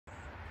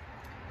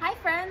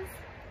friends,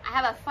 I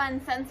have a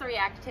fun sensory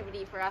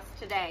activity for us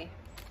today.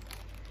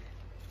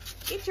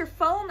 Get your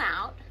foam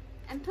out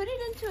and put it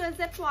into a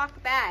Ziploc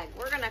bag.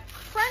 We're gonna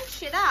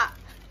crunch it up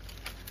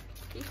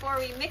before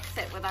we mix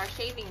it with our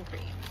shaving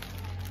cream.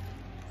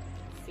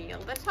 Seal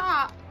the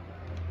top.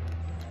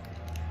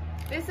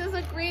 This is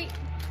a great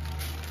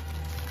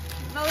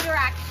motor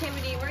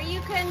activity where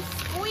you can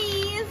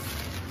squeeze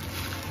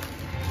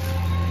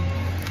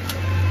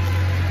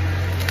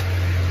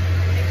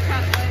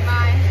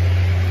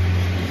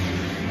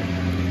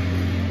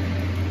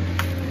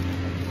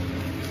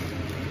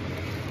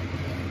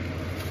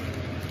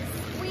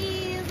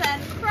squeeze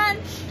and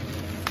crunch,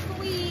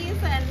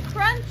 squeeze and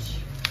crunch,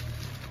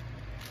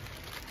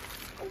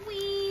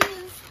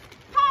 squeeze,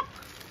 pop,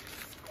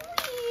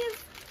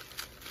 squeeze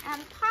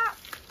and pop.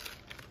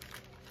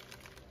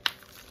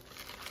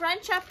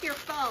 Crunch up your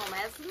foam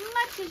as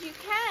much as you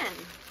can.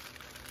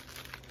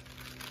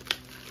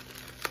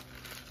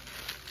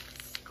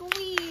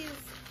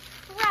 Squeeze,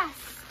 press.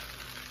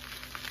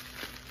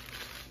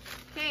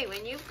 Okay,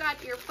 when you've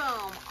got your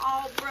foam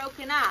all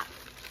broken up,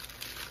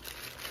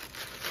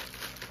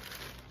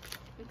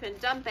 you can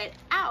dump it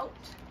out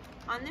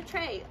on the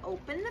tray.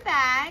 Open the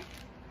bag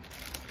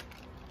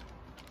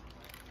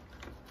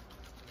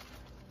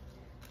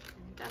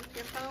and dump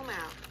your foam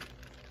out.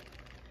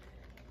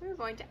 We're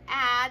going to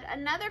add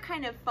another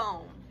kind of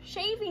foam,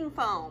 shaving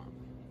foam.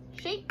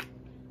 Shake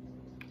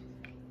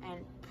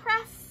and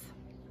press.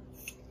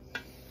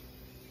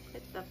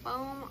 Put the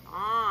foam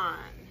on.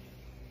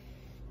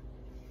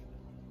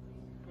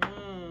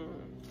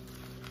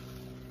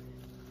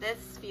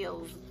 This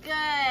feels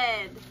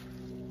good.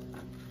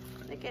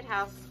 Look at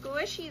how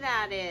squishy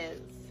that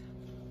is.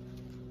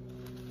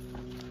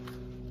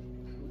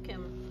 You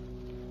can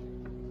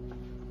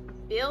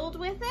build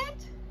with it.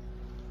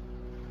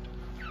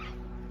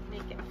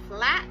 Make it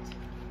flat.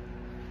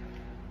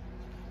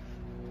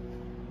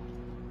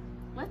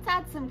 Let's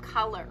add some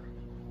color.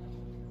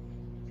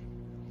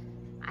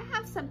 I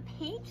have some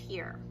paint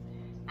here.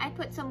 I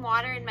put some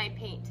water in my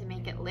paint to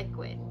make it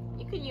liquid.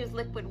 You can use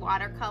liquid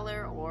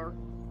watercolor or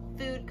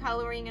food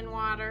coloring in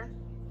water.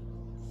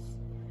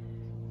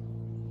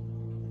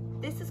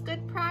 This is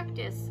good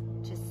practice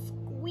to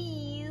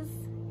squeeze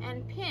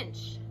and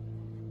pinch.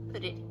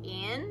 Put it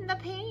in the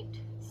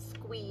paint,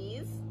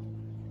 squeeze,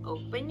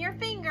 open your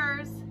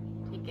fingers,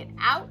 take it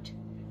out,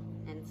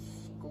 and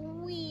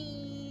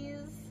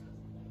squeeze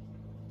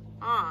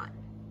on.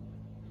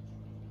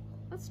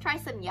 Let's try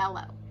some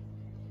yellow.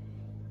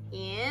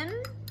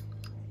 In,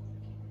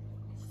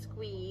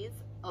 squeeze,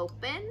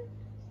 open,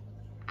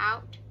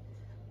 out,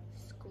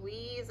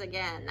 squeeze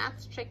again.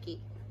 That's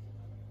tricky.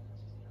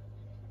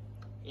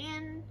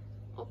 In,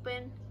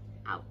 open,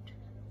 out,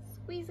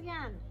 squeeze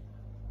again.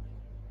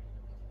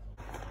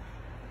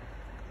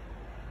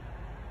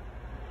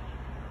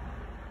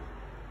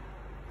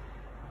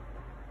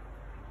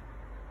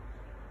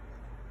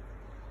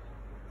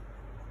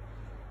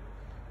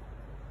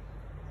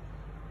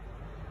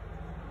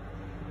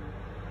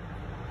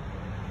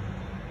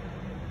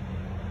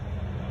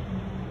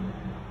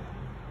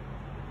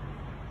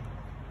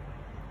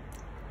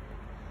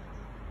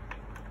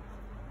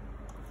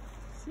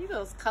 See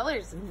those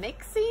colors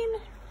mixing?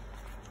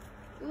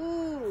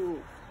 Ooh.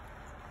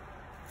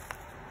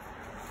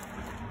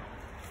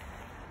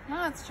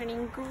 Now it's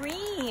turning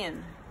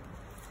green.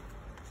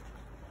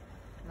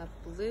 The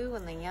blue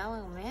and the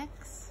yellow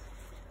mix.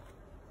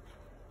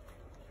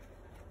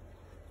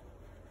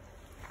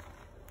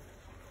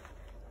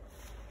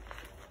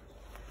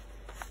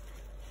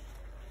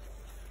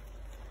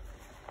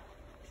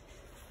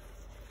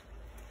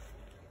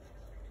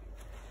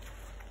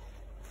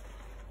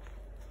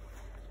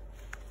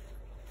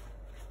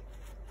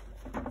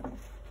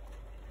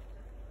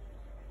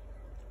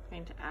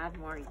 Going to add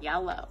more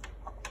yellow.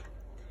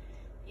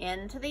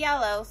 Into the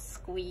yellow,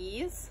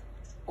 squeeze,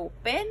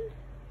 open,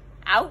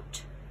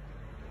 out,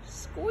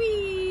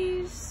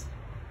 squeeze.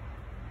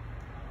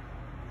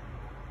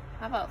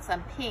 How about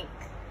some pink?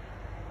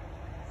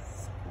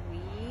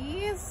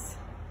 Squeeze,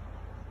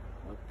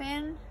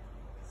 open,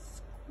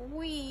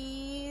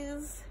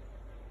 squeeze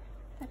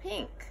the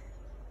pink.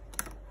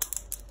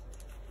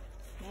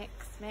 Mix,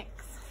 mix.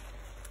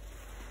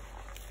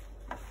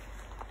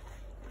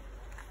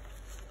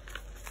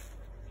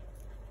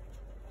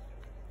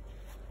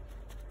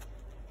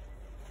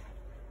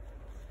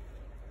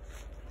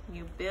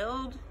 You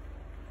build,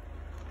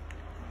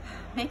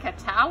 make a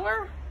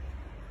tower,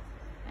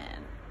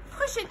 and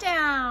push it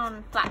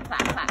down. Flat,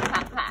 flat, flat,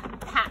 flat, flat.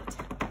 Pat.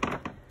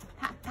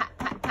 Pat, pat,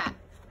 pat, pat.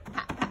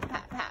 Pat, pat,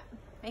 pat, pat.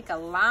 Make a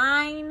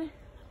line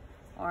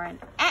or an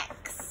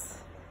X.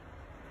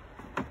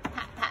 Pat,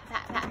 pat,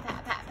 pat, pat,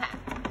 pat, pat, pat.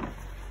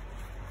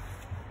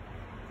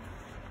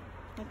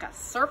 Make a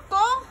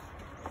circle.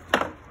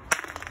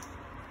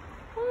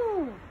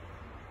 Woo.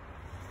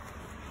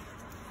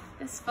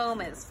 This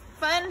foam is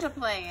fun to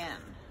play in.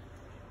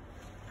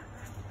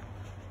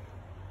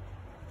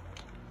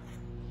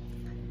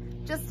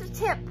 Just a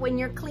tip when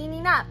you're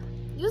cleaning up,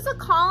 use a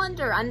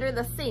colander under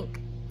the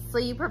sink. so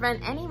you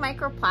prevent any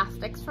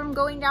microplastics from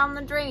going down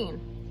the drain.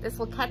 This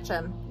will catch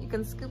them. You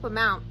can scoop them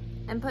out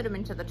and put them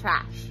into the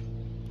trash.